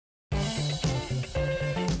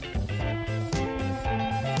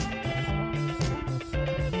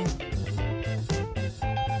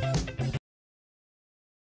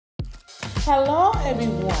Hello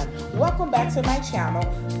everyone, welcome back to my channel.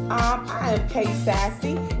 I am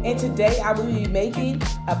KSassy, and today I will be making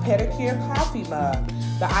a pedicure coffee mug.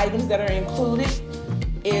 The items that are included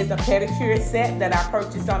is a pedicure set that I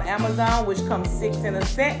purchased on Amazon, which comes 6 in a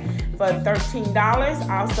set for $13.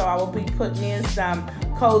 Also, I will be putting in some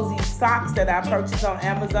cozy socks that I purchased on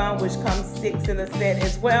Amazon, which comes 6 in a set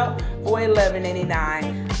as well for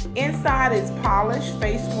 $11.99. Inside is polish,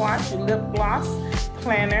 face wash, lip gloss,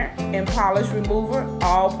 planner, and polish remover,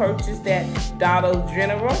 all purchased at Dollar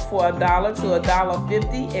General for $1 to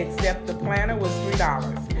 $1.50, except the planner was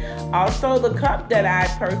 $3. Also, the cup that I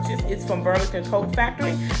purchased is from Burlington Coat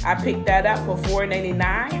Factory. I picked that up for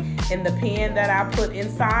 $4.99, and the pen that I put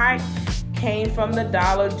inside came from the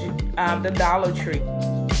Dollar Tree.